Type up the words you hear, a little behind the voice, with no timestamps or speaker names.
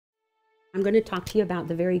I'm going to talk to you about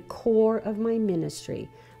the very core of my ministry.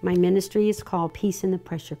 My ministry is called Peace in the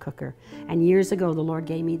Pressure Cooker. And years ago, the Lord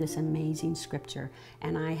gave me this amazing scripture,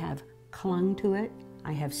 and I have clung to it,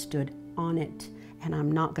 I have stood on it, and I'm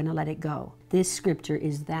not going to let it go. This scripture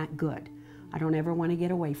is that good. I don't ever want to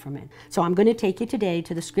get away from it. So I'm going to take you today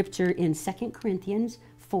to the scripture in 2 Corinthians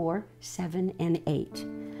 4, 7, and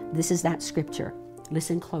 8. This is that scripture.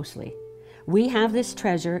 Listen closely. We have this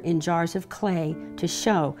treasure in jars of clay to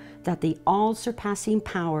show that the all-surpassing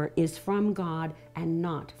power is from God and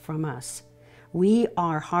not from us. We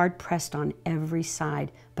are hard-pressed on every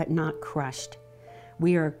side, but not crushed.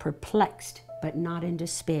 We are perplexed, but not in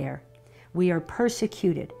despair. We are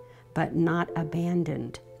persecuted, but not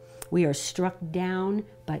abandoned. We are struck down,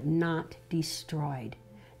 but not destroyed.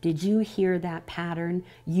 Did you hear that pattern?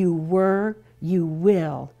 You were, you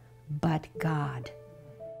will, but God.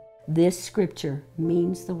 This scripture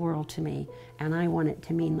means the world to me, and I want it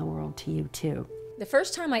to mean the world to you too. The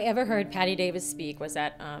first time I ever heard Patti Davis speak was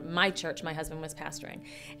at my church. My husband was pastoring,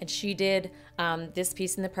 and she did this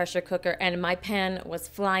piece in the pressure cooker, and my pen was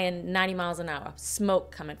flying 90 miles an hour,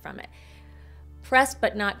 smoke coming from it. Pressed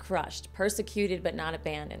but not crushed, persecuted but not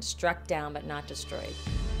abandoned, struck down but not destroyed.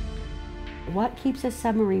 What keeps a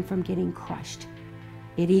submarine from getting crushed?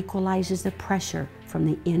 It equalizes the pressure from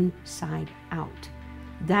the inside out.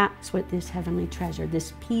 That's what this heavenly treasure,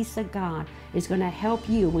 this peace of God, is going to help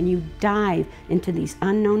you when you dive into these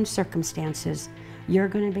unknown circumstances. You're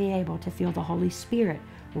going to be able to feel the Holy Spirit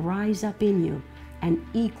rise up in you and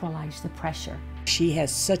equalize the pressure. She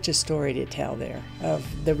has such a story to tell there of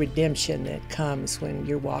the redemption that comes when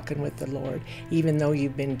you're walking with the Lord, even though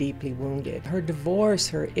you've been deeply wounded. Her divorce,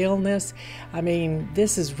 her illness, I mean,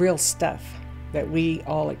 this is real stuff that we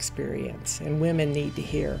all experience, and women need to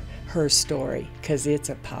hear her story because it's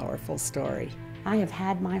a powerful story. I have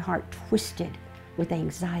had my heart twisted with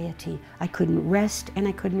anxiety. I couldn't rest and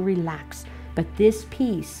I couldn't relax, but this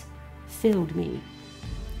peace filled me.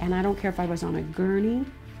 And I don't care if I was on a gurney,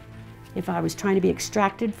 if I was trying to be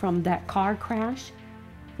extracted from that car crash,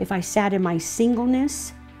 if I sat in my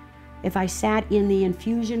singleness, if I sat in the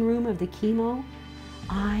infusion room of the chemo,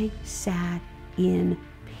 I sat in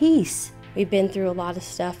peace. We've been through a lot of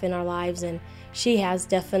stuff in our lives, and she has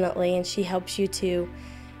definitely, and she helps you to,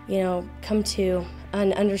 come to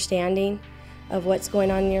an understanding of what's going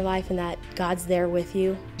on in your life and that God's there with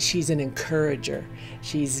you. She's an encourager.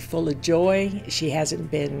 She's full of joy. She hasn't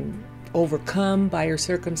been overcome by her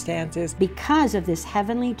circumstances. Because of this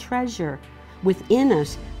heavenly treasure within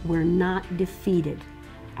us, we're not defeated.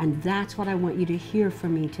 And that's what I want you to hear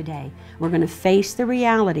from me today. We're going to face the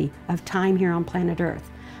reality of time here on planet Earth.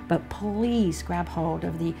 But please grab hold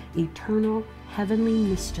of the eternal heavenly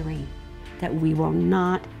mystery that we will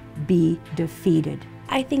not be defeated.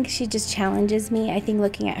 I think she just challenges me. I think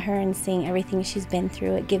looking at her and seeing everything she's been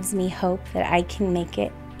through, it gives me hope that I can make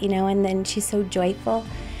it, and then she's so joyful.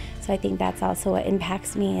 So I think that's also what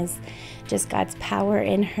impacts me, is just God's power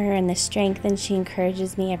in her and the strength, and she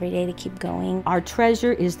encourages me every day to keep going. Our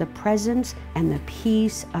treasure is the presence and the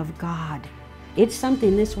peace of God. It's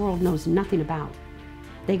something this world knows nothing about.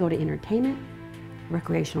 They go to entertainment,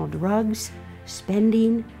 recreational drugs,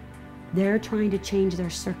 spending. They're trying to change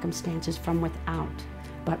their circumstances from without.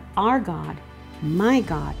 But our God, my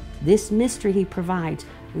God, this mystery He provides,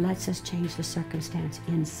 lets us change the circumstance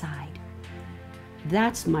inside.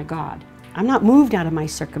 That's my God. I'm not moved out of my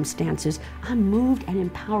circumstances. I'm moved and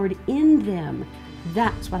empowered in them.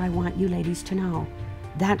 That's what I want you ladies to know.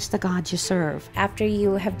 That's the God you serve. After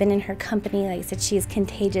you have been in her company, like I said, she is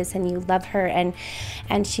contagious, and you love her,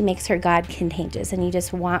 and she makes her God contagious, and you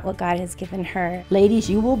just want what God has given her. Ladies,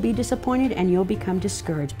 you will be disappointed and you'll become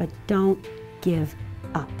discouraged, but don't give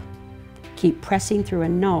up. Keep pressing through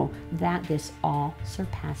and know that this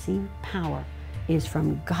all-surpassing power is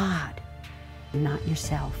from God, not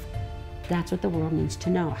yourself. That's what the world needs to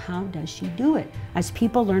know. How does she do it? As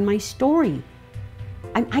people learn my story,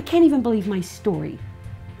 I can't even believe my story.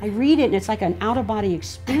 I read it and it's like an out-of-body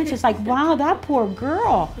experience. It's like, wow, that poor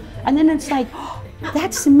girl. And then it's like, oh,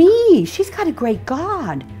 that's me. She's got a great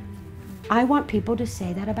God. I want people to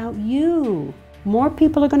say that about you. More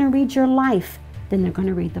people are going to read your life than they're going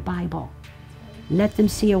to read the Bible. Let them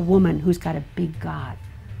see a woman who's got a big God,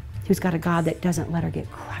 who's got a God that doesn't let her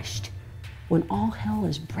get crushed. When all hell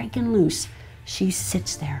is breaking loose, she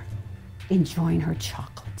sits there enjoying her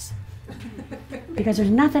chocolates. Because there's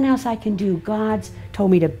nothing else I can do. God's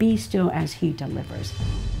told me to be still as He delivers.